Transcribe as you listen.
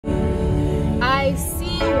I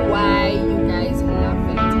see why you guys love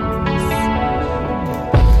Valentine's Day so much.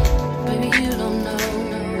 Baby, you don't know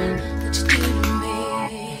that you do to me.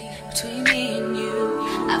 Between me and you,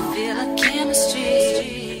 I feel like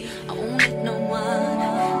chemistry. I won't let no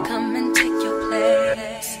one come and take your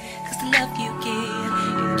place. Cause the love you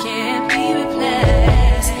give, it can't be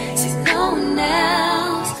replaced. See, no one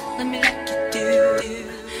else, let me like you do.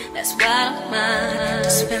 That's why I don't mind to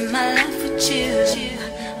spend my life with you.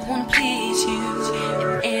 I wanna please you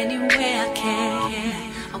in any way I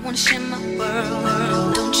can. I wanna share my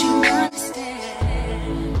world, don't you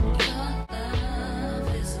understand? Your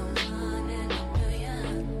love is a one in a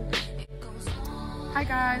million. It goes on. Hi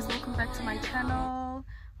guys, welcome back to my channel.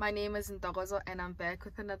 My name is Ntokozo and I'm back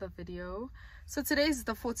with another video. So today is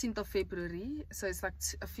the 14th of February, so it's like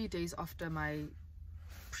a few days after my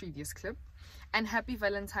previous clip. And happy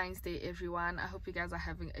Valentine's Day, everyone. I hope you guys are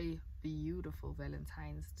having a beautiful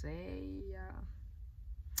Valentine's Day.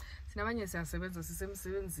 We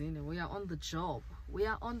are on the job. We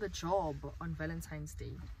are on the job on Valentine's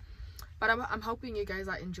Day. But I'm hoping you guys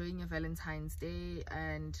are enjoying your Valentine's Day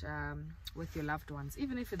and with your loved ones,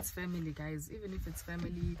 even if it's family, guys, even if it's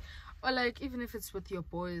family, or like even if it's with your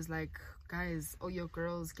boys, like guys, or your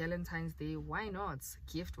girls. Valentine's Day, why not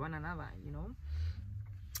gift one another, you know?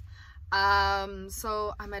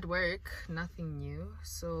 So I'm at work, nothing new.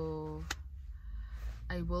 So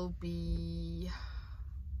I will be,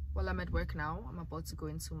 well, I'm at work now. I'm about to go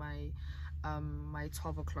into my my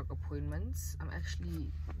 12 o'clock appointment. I'm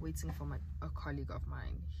actually waiting for a colleague of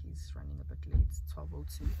mine. He's running a bit late,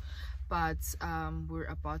 12:02, but we're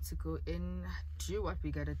about to go in, do what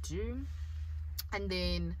we gotta do, and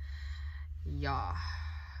then yeah,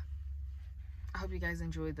 I hope you guys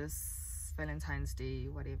enjoy this Valentine's Day,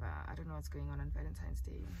 whatever. I don't know what's going on Valentine's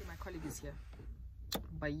Day. My colleague is here.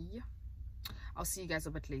 Bye. I'll see you guys a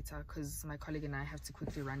bit later because my colleague and I have to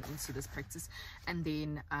quickly run into this practice, and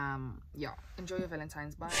then yeah, enjoy your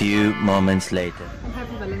Valentine's. Bye. Few moments later.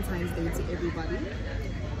 Happy Valentine's Day to everybody.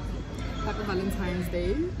 Happy Valentine's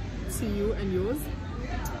Day to you and yours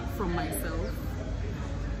from myself.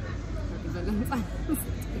 Happy Valentine's Day.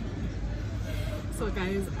 So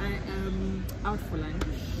guys, I am out for lunch.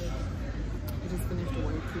 I just finished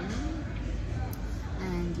working,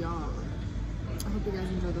 and yeah, I hope you guys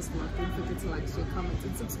enjoy this vlog. Don't forget to like, share, comment,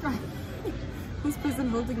 and subscribe. This person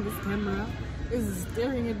holding this camera is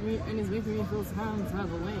staring at me and is making me feel some type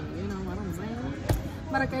of way. You know what I'm saying?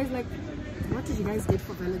 But guys, like, what did you guys get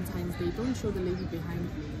for Valentine's Day? Don't show the lady behind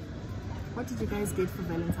me. What did you guys get for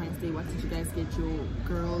Valentine's Day? What did you guys get your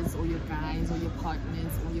girls or your guys or your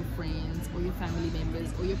partners or your friends or your family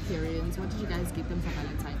members or your parents? What did you guys get them for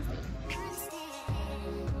Valentine's Day?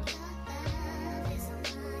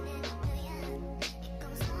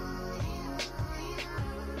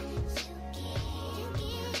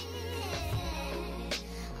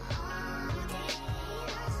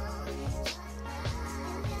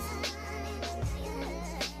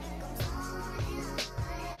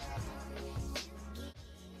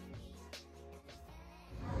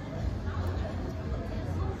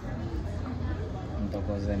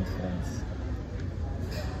 Ntokozo and friends.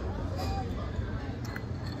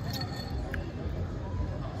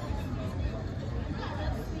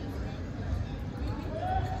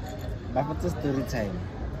 But what's the story time?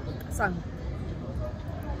 Son.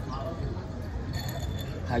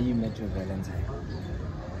 How you met your Valentine?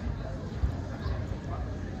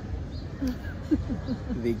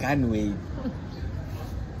 They can't wait.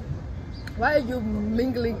 Why are you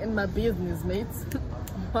mingling in my business, mates?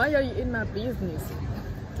 Why are you in my business?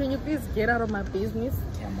 Can you please get out of my business?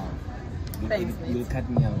 Come on. Thanks, mate. You'll cut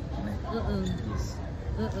me out. Yes.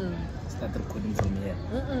 Start recording from here.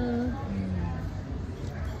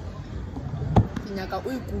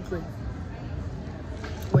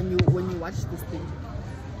 When you watch this thing.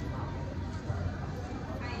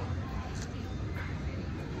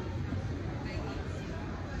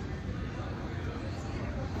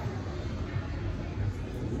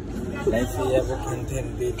 Let's see if we can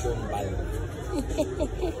turn it on by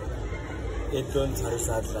it don't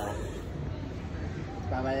Sarisatra.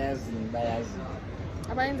 Babayazi.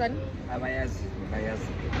 Abayenzani? Babayazi.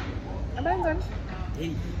 Abayenzani?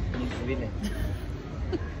 Hey, it's really.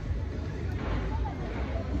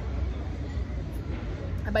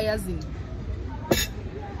 Abayazi. I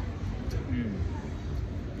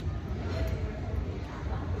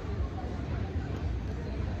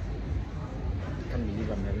can't believe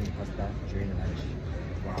I'm having pasta during lunch.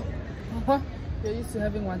 Wow. You're used to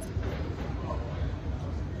having what?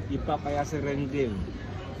 Ipapaya serendil.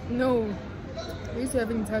 No. We're used to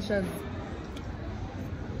having Tasha's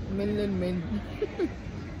men.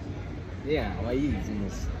 Yeah, why is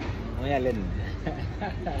this? Oh yeah, Len.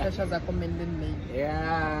 Pressures are commending me.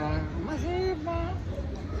 Yeah, masema.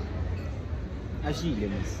 Ashile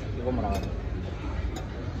miss. Iko marawa.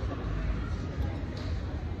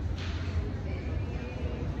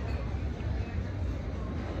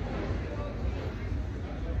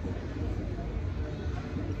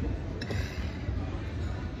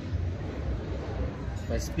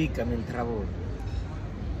 If I speak, I'm in trouble.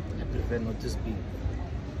 I prefer not to speak.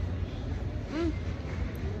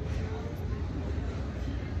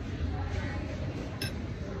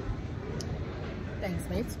 Thanks,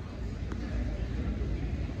 mate.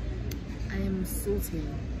 I am salty.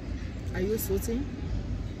 Are you salty?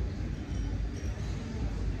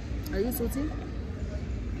 Are you salty?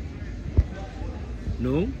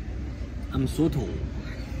 No, I'm soto.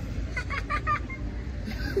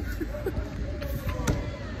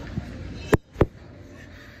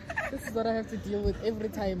 This is what I have to deal with every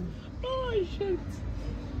time. Oh shit.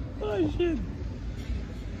 Oh shit.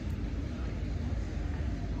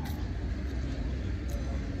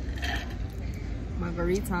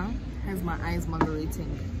 Margarita has my eyes margariting.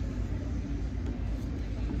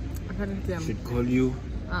 Apparently, I'm. Should call you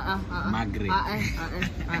Margaret.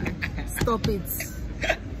 Stop it.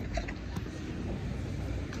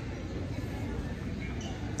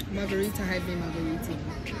 Margarita had me margariting.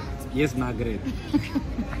 Yes, Margaret.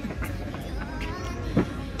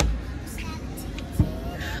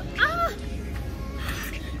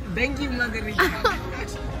 Thank you, Margarita.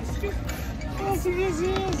 Oh, serious. So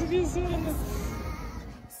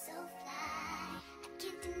fly, I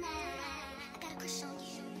can't deny. I got a crush on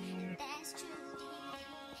you, and that's true.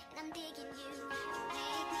 And I'm digging you.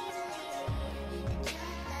 Make me believe that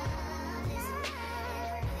your love is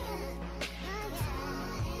mine. Give me a really good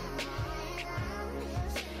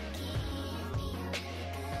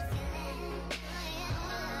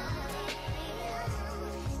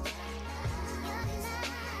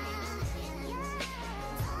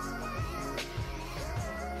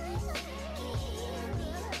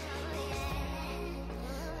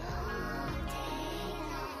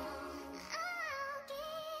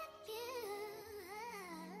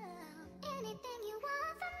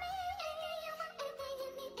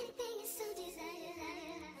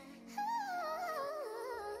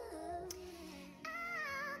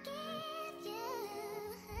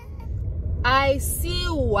I see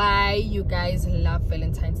why you guys love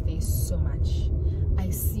Valentine's Day so much. I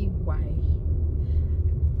see why.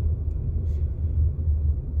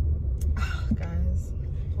 Oh, guys,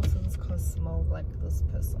 also this car smells like this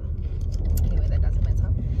person. Anyway, that doesn't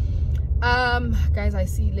matter. Guys, I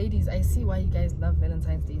see, ladies, I see why you guys love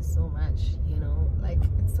Valentine's Day so much. You know, like,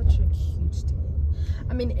 it's such a cute day.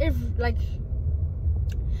 I mean,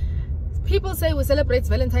 people say we celebrate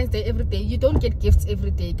Valentine's Day every day. You don't get gifts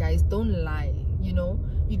every day, guys. Don't lie. You know,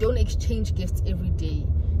 you don't exchange gifts every day.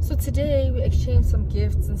 So today we exchanged some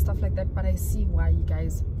gifts and stuff like that. But I see why you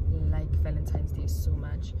guys like Valentine's Day so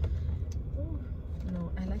much. Oh,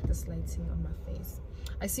 no, I like this lighting on my face.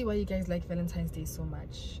 I see why you guys like Valentine's Day so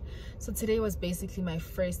much. So today was basically my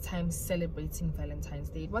first time celebrating Valentine's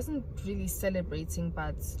Day. It wasn't really celebrating,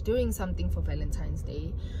 but doing something for Valentine's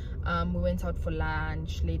Day. We went out for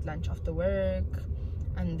lunch, late lunch after work,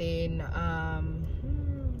 and then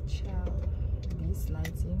this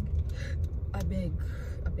lighting, I beg,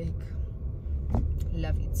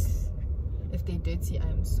 love it. If they're dirty,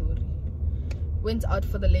 I'm sorry. Went out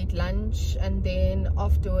for the late lunch, and then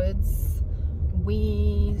afterwards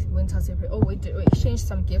we went out separate. Oh wait, we exchanged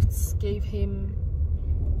some gifts. Gave him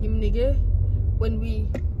nigga when we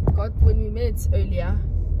met earlier.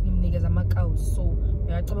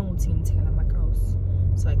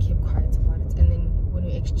 So I kept quiet about it. And then when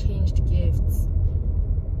we exchanged gifts,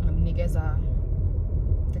 niggas are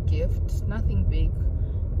the gift, nothing big,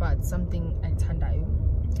 but something I turned out.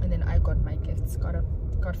 And then I got my gifts,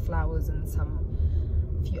 got flowers and some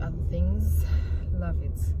few other things. Love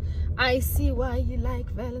it. I see why you like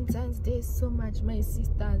Valentine's Day so much, my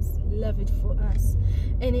sisters. Love it for us.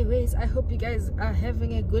 Anyways, I hope you guys are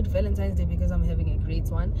having a good Valentine's Day, because I'm having a great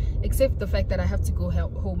one, except the fact that I have to go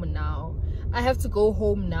home now. I have to go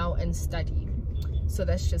home now and study, so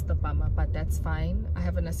that's just a bummer, but that's fine. I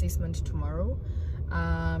have an assessment tomorrow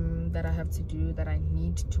that I have to do, that I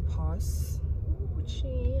need to pass.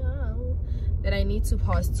 That I need to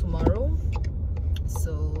pass tomorrow.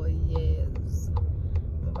 So yes,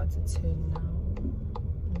 I'm about to turn now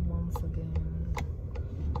once again.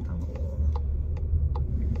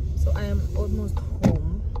 So I am almost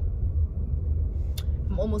home.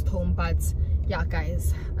 I'm almost home, but yeah,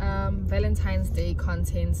 guys, Valentine's Day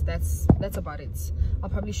content, that's about it. I'll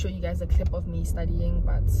probably show you guys a clip of me studying,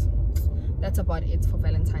 but that's about it for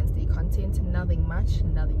Valentine's Day content. Nothing much,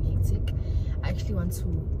 nothing hectic. I actually want to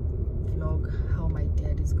vlog how my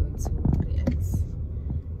dad is going to react.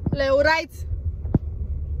 Hello, right?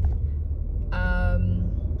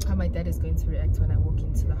 How my dad is going to react when I walk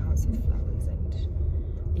into the house with flowers and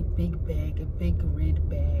a big bag, a big red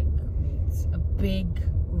bag, mates. A big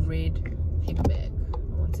red paper bag.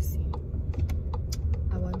 I want to see.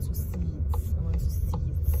 I want to see it. I want to see it.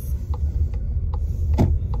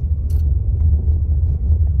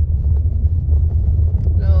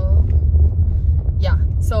 No. Yeah,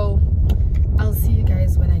 so I'll see you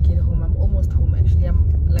guys when I get home. I'm almost home actually.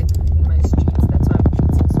 I'm like in my streets. That's why I'm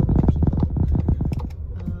meeting so many people.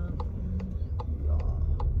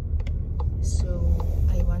 So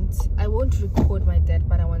I won't record my dad,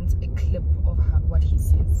 but I want a clip of what he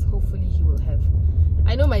says. Hopefully he will have.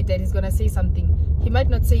 I know my dad is gonna say something. He might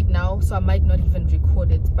not say it now, so I might not even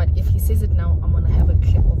record it, but if he says it now, I'm gonna have a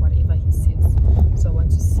clip of whatever he says. So I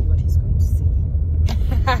want to see what he's going to say.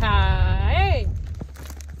 Hey!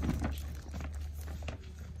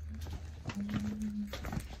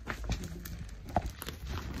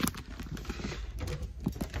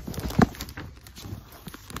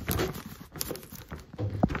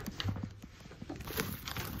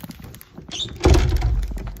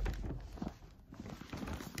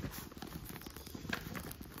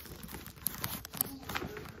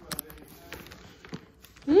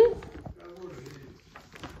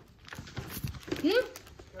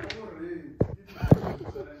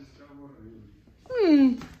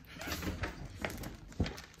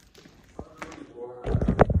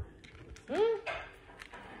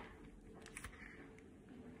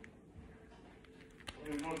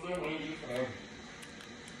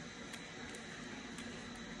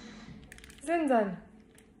 Zindan.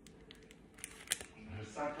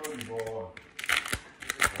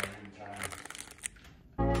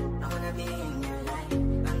 I wanna be in your life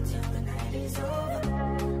until the night is over.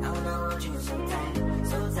 I wanna hold you so tight,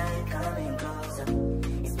 coming closer.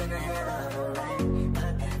 It's been a hell of a ride,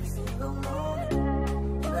 but every single moment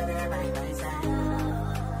you were there by my side.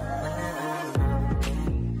 Whenever I'm wrong,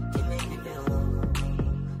 you make me feel low.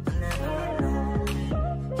 Whenever I'm alone,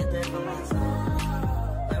 you're there for my soul.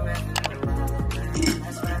 Wherever I'm wrong,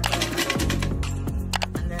 that's where I go.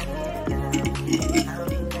 Whenever you're gone, I'll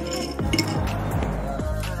be there.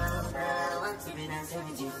 I want to be dancing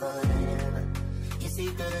with you forever. You see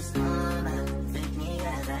through the storm and take me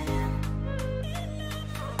as I am.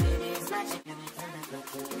 Baby, it's magic every time I look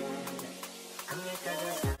together. I'm your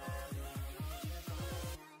cousin.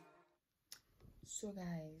 So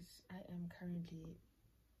guys, I am currently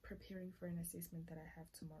preparing for an assessment that I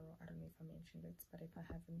have tomorrow. I don't know if I mentioned it, but if I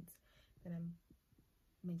haven't, then I'm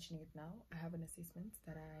mentioning it now. I have an assessment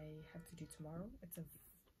that I have to do tomorrow. It's a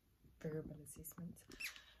verbal assessment.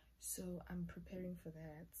 So I'm preparing for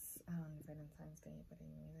that on Valentine's Day, but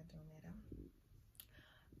anyway, that don't matter.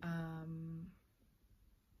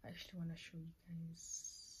 I actually want to show you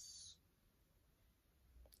guys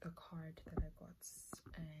the card that I got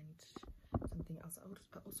and something else.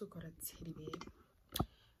 I also got a teddy bear,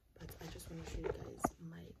 but I just want to show you guys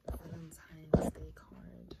my Valentine's Day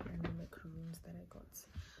card and the macaroons that I got.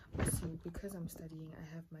 So because I'm studying, I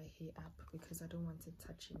have my hair up because I don't want it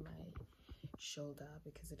touching my shoulder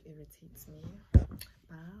because it irritates me.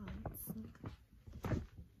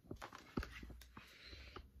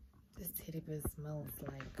 This teddy bear smells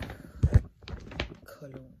like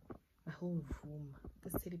cologne. My whole room,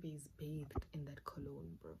 this teddy bear is bathed in that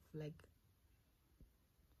cologne, bro. Like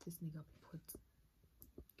this nigga put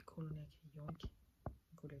cologne like yonke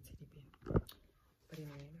go to teddy bear. But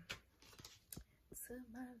anyway, so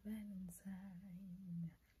my Valentine,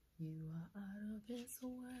 you are out of this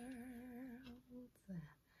world.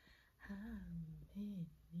 How many?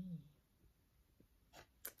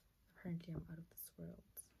 Apparently I'm out of this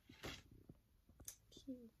world.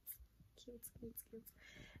 Cute.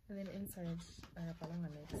 And then inside balanga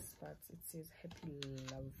next, but it says happy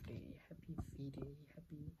love day, happy V-Day,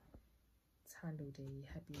 happy Tando Day,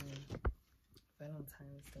 happy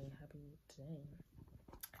Valentine's Day, happy day.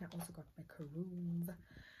 And I also got macaroons.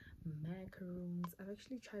 I've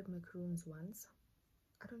actually tried macaroons once.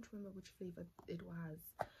 I don't remember which flavor it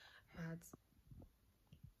was, but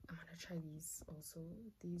I'm gonna try these also.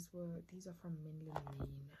 These are from Mainland,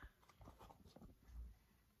 Maine.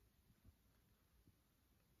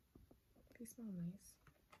 They smell nice.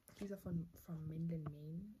 These are from Mainland,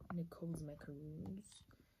 Maine. Nicole's macaroons.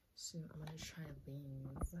 So I'm gonna try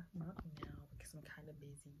these. Not now because I'm kind of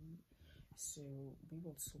busy. So we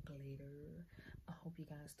will talk later. I hope you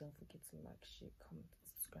guys don't forget to like, share, comment, and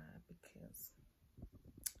subscribe because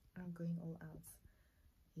I'm going all out,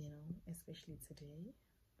 you know, especially today.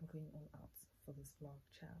 I'm going all out for this vlog,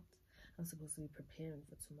 child. I'm supposed to be preparing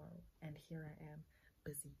for tomorrow, and here I am,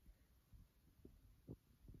 busy.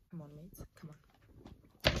 Come on, mate, come on.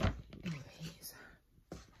 Anyways,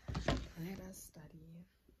 let us study.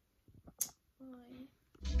 Bye.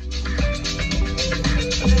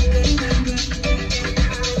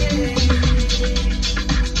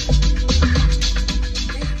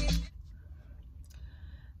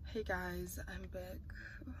 Hey guys, I'm back.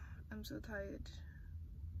 I'm so tired.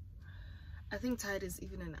 I think tired is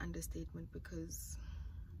even an understatement because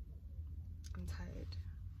I'm tired.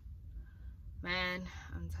 Man,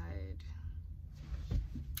 I'm tired.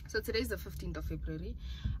 So today's the 15th of February.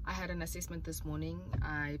 I had an assessment this morning.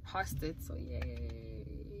 I passed it, so yay.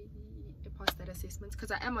 I passed that assessment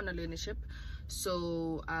because I am on a learnership.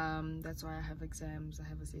 So that's why I have exams, I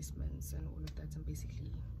have assessments and all of that. I'm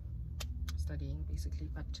basically studying basically,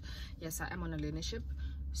 but yes, I am on a learnership.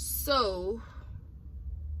 So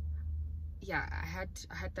yeah, I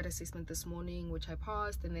had that assessment this morning, which I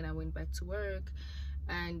passed, and then I went back to work,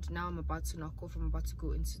 and now I'm about to knock off. I'm about to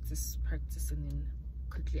go into this practice and then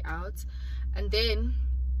quickly out. And then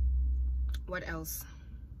what else?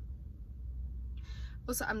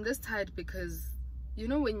 Also, I'm this tired because, you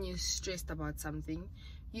know, when you're stressed about something,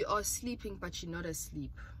 you are sleeping but you're not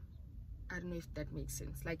asleep. I don't know if that makes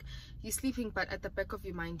sense. Like, you're sleeping but at the back of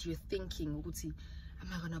your mind you're thinking, am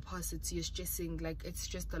I gonna pass it? So you're stressing, like it's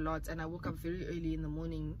just a lot. And I woke up very early in the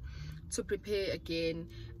morning to prepare again,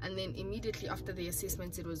 and then immediately after the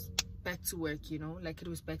assessment it was back to work, you know, like it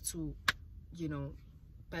was back to, you know,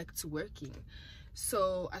 back to working.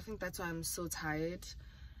 So I think that's why I'm so tired,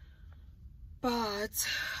 but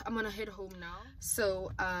I'm gonna head home now.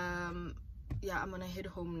 So yeah, I'm gonna head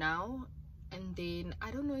home now, and then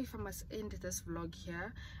I don't know if I must end this vlog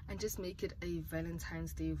here and just make it a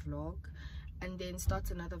Valentine's Day vlog, and then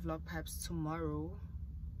start another vlog perhaps tomorrow.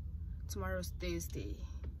 Tomorrow's Thursday.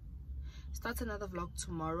 Start another vlog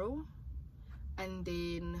tomorrow, and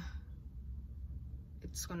then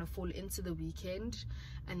it's gonna fall into the weekend,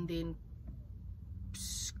 and then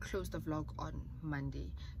close the vlog on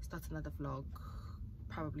Monday. Start another vlog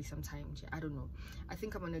probably sometime, I don't know. I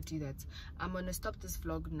think I'm gonna do that. I'm gonna stop this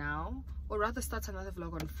vlog now, or rather start another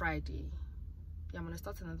vlog on Friday. Yeah, I'm gonna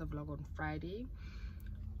start another vlog on Friday.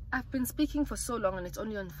 I've been speaking for so long and it's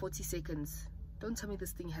only on 40 seconds. Don't tell me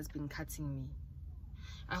this thing has been cutting me.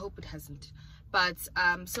 I hope it hasn't. But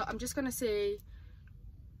so I'm just gonna say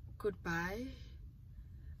goodbye.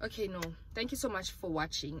 Okay, no, thank you so much for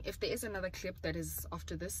watching. If there is another clip that is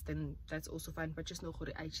after this, then that's also fine, but just know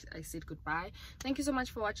I said goodbye. Thank you so much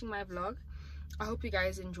for watching my vlog. I hope you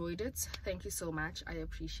guys enjoyed it. Thank you so much, I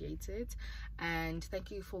appreciate it. And thank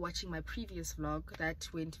you for watching my previous vlog. That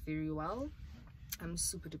went very well. I'm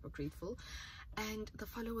super duper grateful, and the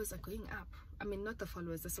followers are going up. I mean, not the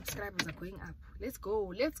followers, the subscribers are going up. Let's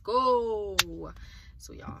go, let's go.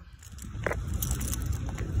 So yeah.